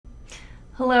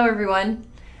Hello everyone.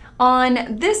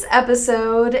 On this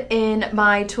episode in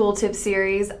my Tooltip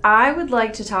series, I would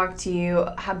like to talk to you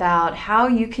about how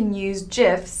you can use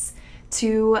GIFs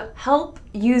to help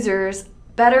users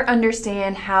better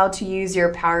understand how to use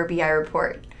your Power BI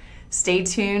report. Stay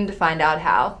tuned to find out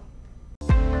how.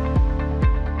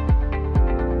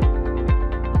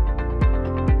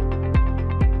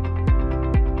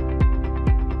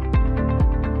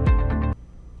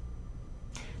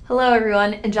 Hello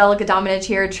everyone, Angelica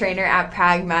here, trainer at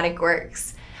Pragmatic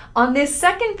Works. On this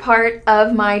second part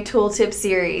of my Tooltip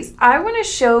series, I want to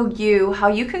show you how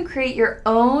you can create your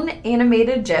own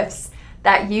animated GIFs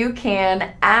that you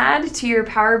can add to your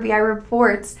Power BI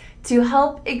reports to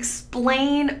help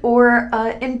explain or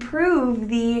improve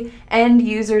the end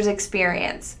user's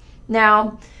experience.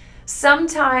 Now,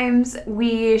 sometimes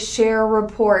we share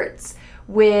reports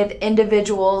with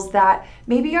individuals that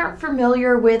maybe aren't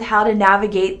familiar with how to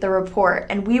navigate the report,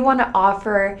 and we want to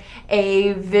offer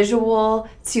a visual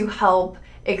to help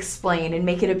explain and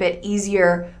make it a bit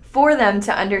easier for them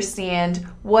to understand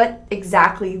what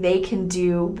exactly they can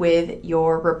do with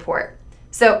your report.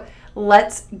 So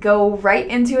let's go right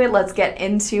into it. Let's get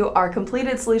into our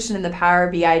completed solution in the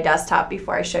Power BI desktop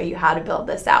before I show you how to build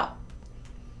this out.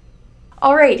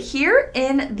 All right, here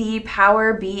in the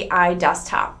Power BI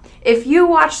desktop, if you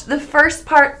watched the first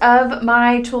part of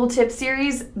my Tooltip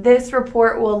series, this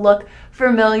report will look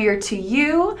familiar to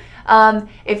you.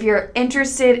 If you're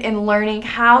interested in learning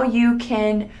how you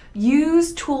can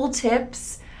use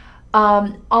tooltips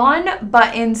on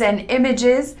buttons and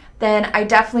images, then I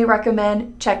definitely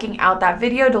recommend checking out that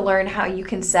video to learn how you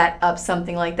can set up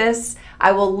something like this.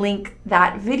 I will link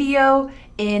that video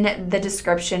in the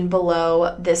description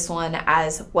below this one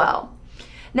as well.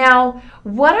 Now,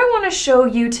 what I want to show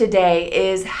you today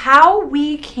is how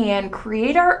we can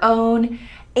create our own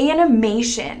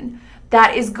animation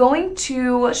that is going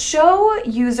to show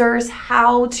users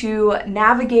how to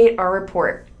navigate our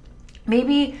report.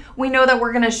 Maybe we know that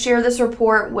we're going to share this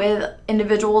report with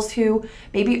individuals who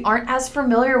maybe aren't as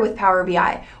familiar with Power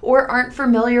BI or aren't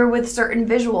familiar with certain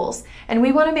visuals, and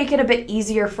we want to make it a bit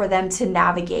easier for them to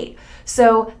navigate.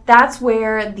 So that's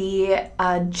where the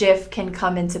GIF can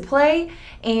come into play,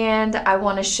 and I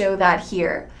want to show that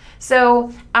here.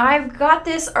 So I've got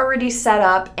this already set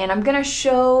up, and I'm going to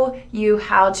show you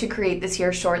how to create this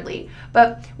here shortly.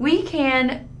 But we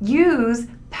can use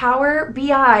Power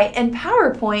BI and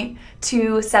PowerPoint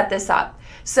to set this up.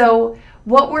 So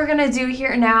what we're going to do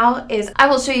here now is I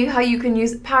will show you how you can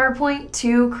use PowerPoint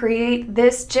to create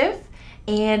this GIF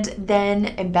and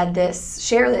then embed this,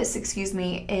 share this,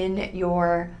 in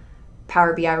your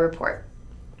Power BI report.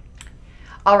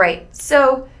 All right,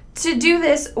 so to do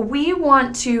this, we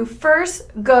want to first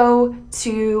go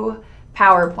to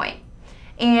PowerPoint.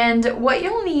 And what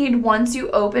you'll need once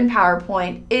you open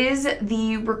PowerPoint is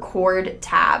the Record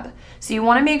tab. So you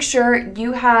want to make sure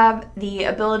you have the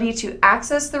ability to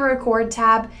access the Record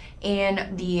tab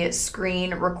and the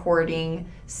Screen Recording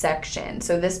section.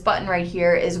 So this button right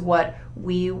here is what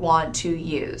we want to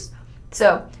use.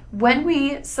 So when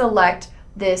we select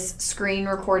this Screen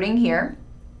Recording here,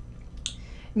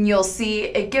 you'll see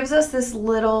it gives us this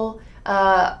little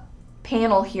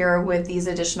panel here with these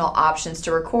additional options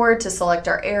to record, to select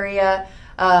our area.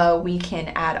 We can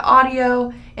add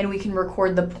audio, and we can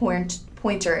record the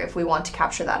pointer if we want to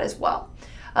capture that as well.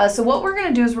 So what we're going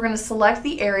to do is we're going to select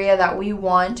the area that we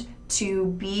want to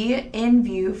be in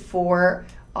view for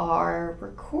our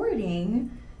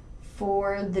recording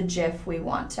for the GIF we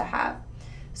want to have.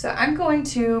 So I'm going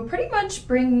to pretty much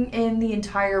bring in the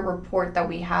entire report that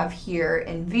we have here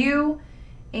in view,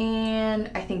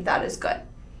 and I think that is good.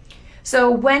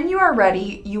 So when you are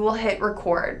ready, you will hit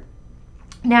record.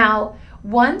 Now,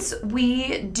 once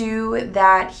we do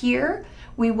that here,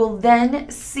 we will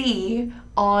then see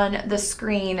on the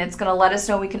screen, it's going to let us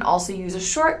know we can also use a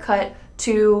shortcut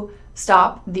to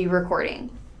stop the recording.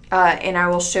 And I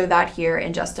will show that here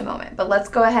in just a moment. But let's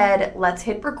go ahead, let's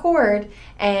hit record,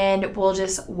 and we'll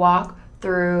just walk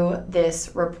through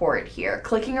this report here,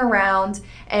 clicking around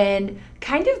and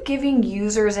kind of giving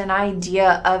users an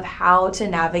idea of how to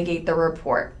navigate the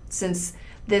report. Since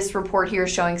this report here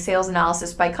is showing sales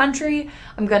analysis by country,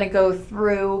 I'm going to go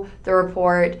through the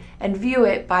report and view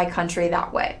it by country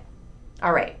that way.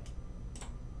 All right.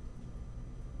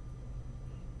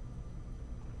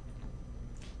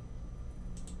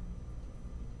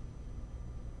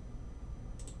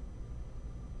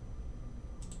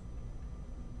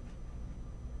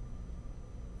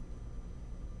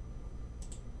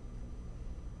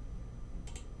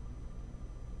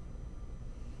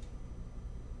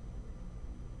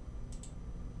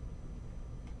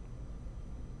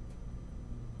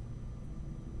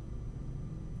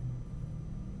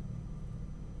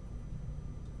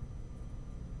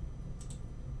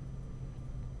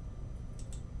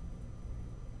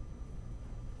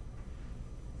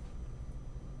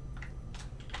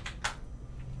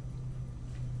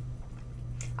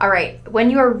 All right,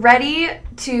 when you are ready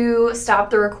to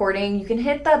stop the recording, you can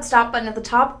hit that stop button at the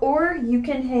top, or you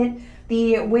can hit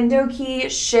the window key,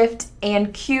 shift,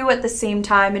 and Q at the same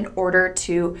time in order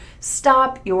to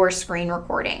stop your screen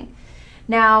recording.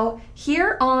 Now,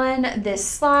 here on this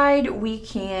slide, we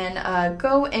can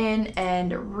go in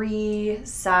and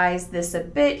resize this a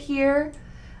bit here,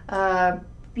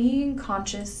 being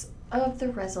conscious of the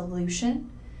resolution.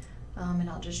 And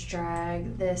I'll just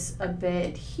drag this a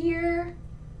bit here.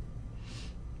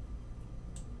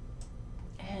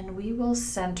 And we will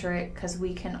center it because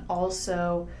we can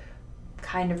also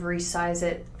kind of resize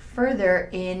it further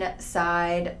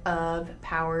inside of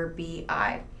Power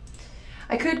BI.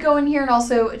 I could go in here and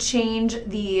also change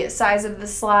the size of the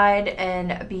slide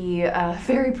and be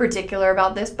very particular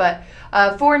about this, but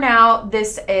for now,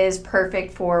 this is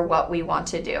perfect for what we want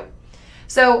to do.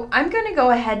 So I'm going to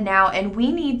go ahead now and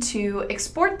we need to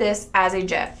export this as a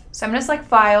GIF. So I'm going to select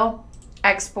File,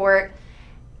 Export,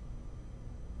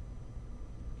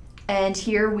 and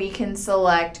here we can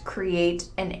select Create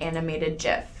an Animated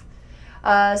GIF.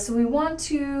 So we want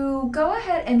to go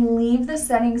ahead and leave the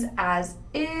settings as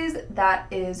is. That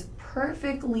is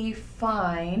perfectly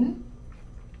fine.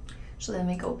 Actually, let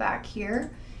me go back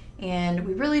here. And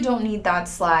we really don't need that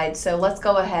slide. So let's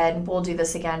go ahead and we'll do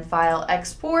this again. File,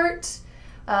 Export,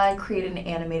 create an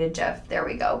animated GIF. There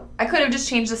we go. I could have just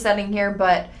changed the setting here,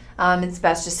 but it's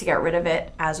best just to get rid of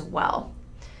it as well.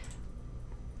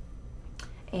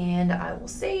 And I will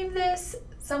save this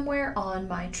somewhere on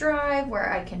my drive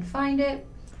where I can find it.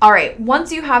 All right, once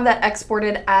you have that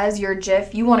exported as your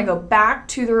GIF, you want to go back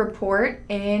to the report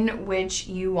in which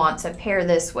you want to pair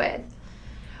this with.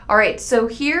 All right, so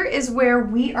here is where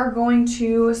we are going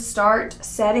to start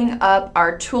setting up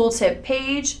our tooltip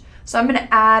page. So I'm going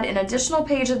to add an additional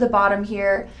page at the bottom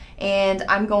here, and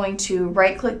I'm going to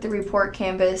right-click the report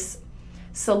canvas,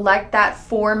 select that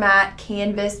Format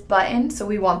Canvas button. So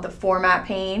we want the Format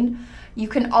pane. You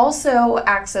can also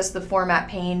access the Format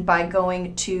pane by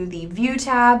going to the View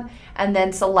tab and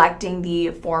then selecting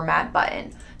the Format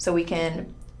button. So we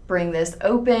can bring this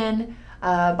open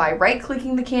by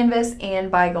right-clicking the canvas and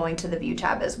by going to the View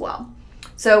tab as well.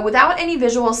 So without any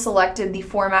visuals selected, the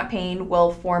Format pane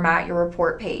will format your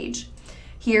report page.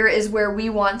 Here is where we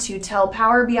want to tell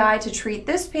Power BI to treat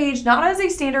this page not as a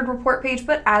standard report page,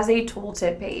 but as a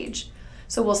tooltip page.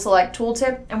 So we'll select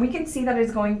tooltip, and we can see that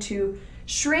it's going to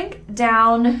shrink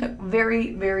down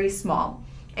very, very small.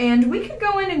 And we could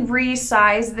go in and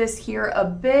resize this here a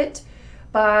bit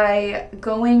by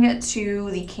going to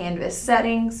the canvas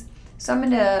settings. So I'm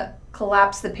going to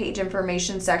collapse the page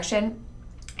information section,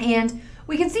 and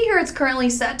we can see here it's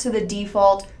currently set to the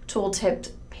default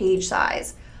tooltip page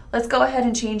size. Let's go ahead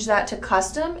and change that to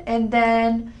custom, and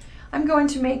then I'm going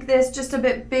to make this just a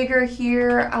bit bigger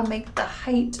here. I'll make the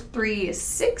height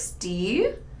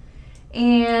 360,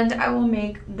 and I will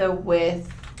make the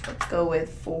width, let's go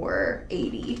with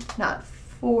 480, not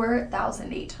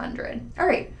 4,800. All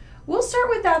right, we'll start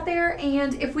with that there,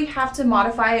 and if we have to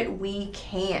modify it, we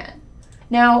can.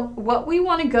 Now, what we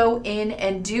want to go in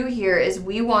and do here is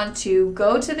we want to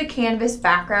go to the canvas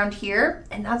background here,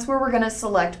 and that's where we're going to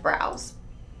select Browse.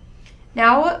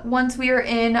 Now, once we are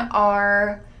in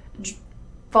our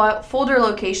folder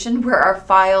location where our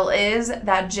file is,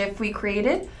 that GIF we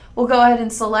created, we'll go ahead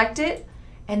and select it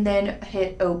and then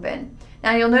hit Open.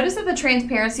 Now, you'll notice that the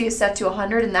transparency is set to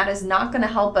 100, and that is not going to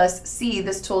help us see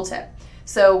this tooltip.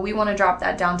 So we want to drop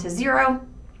that down to 0,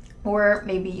 or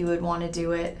maybe you would want to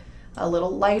do it a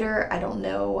little lighter. I don't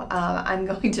know. I'm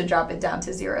going to drop it down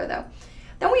to 0 though.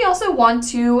 Then we also want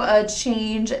to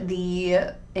change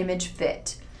the image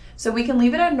fit. So we can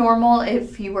leave it at normal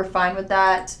if you were fine with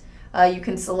that. You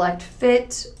can select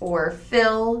fit or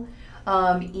fill,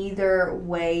 either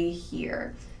way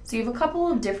here. So you have a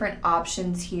couple of different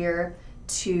options here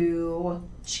to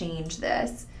change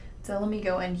this. So let me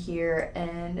go in here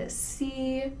and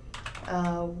see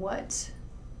what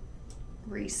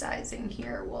resizing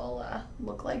here will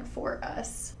look like for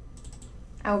us.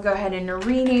 I will go ahead and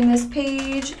rename this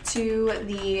page to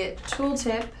the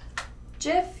tooltip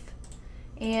GIF,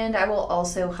 and I will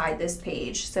also hide this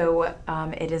page so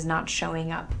it is not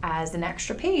showing up as an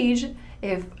extra page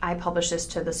if I publish this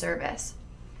to the service.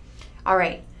 All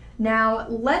right, now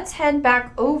let's head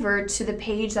back over to the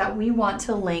page that we want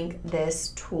to link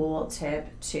this tooltip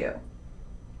to.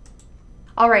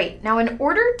 All right, now in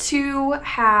order to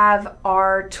have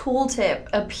our tooltip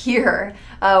appear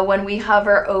when we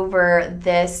hover over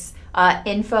this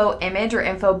info image or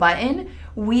info button,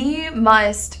 we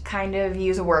must kind of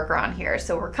use a workaround here.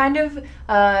 So we're kind of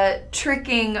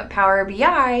tricking Power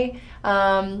BI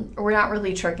We're not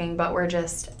really tricking, but we're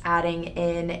just adding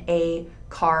in a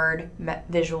card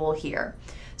visual here.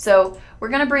 So we're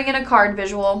going to bring in a card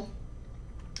visual,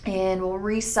 and we'll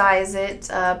resize it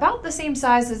about the same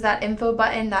size as that info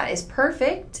button. That is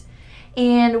perfect.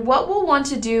 And what we'll want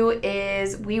to do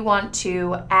is we want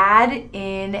to add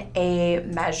in a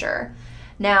measure.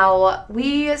 Now,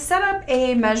 we set up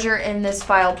a measure in this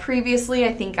file previously.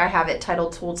 I think I have it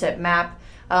titled Tooltip Map.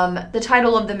 The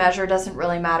title of the measure doesn't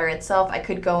really matter itself. I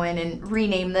could go in and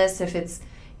rename this if it's,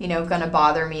 you know, gonna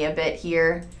bother me a bit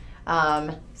here.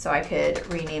 So I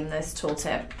could rename this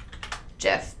Tooltip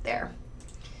GIF there.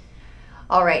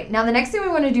 All right, now the next thing we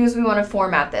want to do is we want to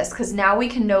format this, because now we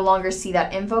can no longer see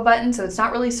that info button, so it's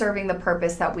not really serving the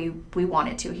purpose that we want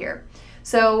it to here.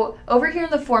 So over here in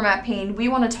the format pane, we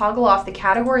want to toggle off the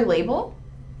category label,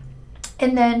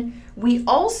 and then we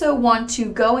also want to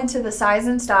go into the size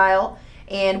and style,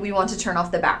 and we want to turn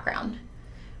off the background.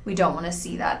 We don't want to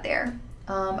see that there.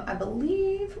 I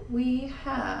believe we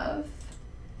have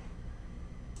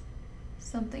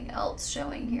something else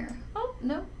showing here. Oh,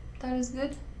 no, that is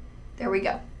good. There we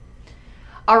go.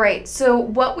 All right, so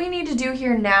what we need to do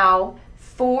here now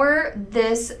for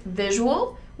this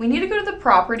visual, we need to go to the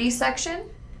properties section,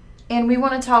 and we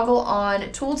want to toggle on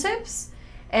tooltips,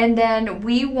 and then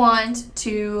we want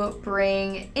to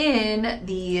bring in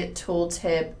the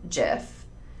tooltip GIF.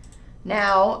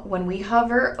 Now, when we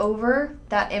hover over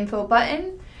that info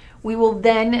button, we will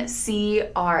then see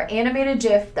our animated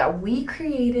GIF that we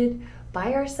created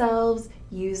by ourselves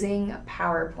using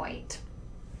PowerPoint.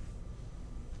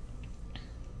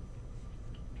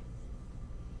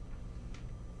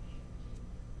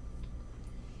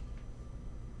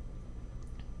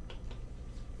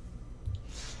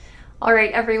 All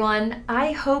right, everyone,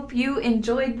 I hope you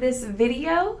enjoyed this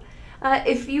video.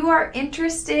 If you are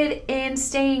interested in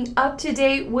staying up to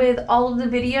date with all of the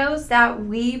videos that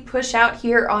we push out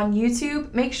here on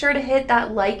YouTube, make sure to hit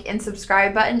that like and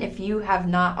subscribe button if you have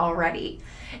not already.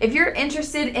 If you're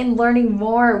interested in learning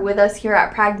more with us here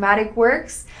at Pragmatic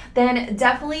Works, then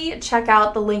definitely check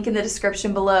out the link in the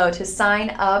description below to sign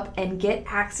up and get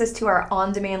access to our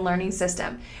on-demand learning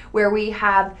system, where we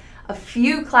have a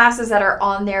few classes that are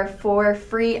on there for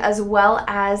free, as well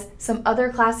as some other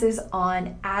classes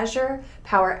on Azure,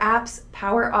 Power Apps,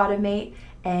 Power Automate,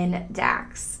 and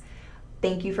DAX.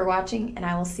 Thank you for watching, and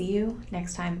I will see you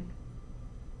next time.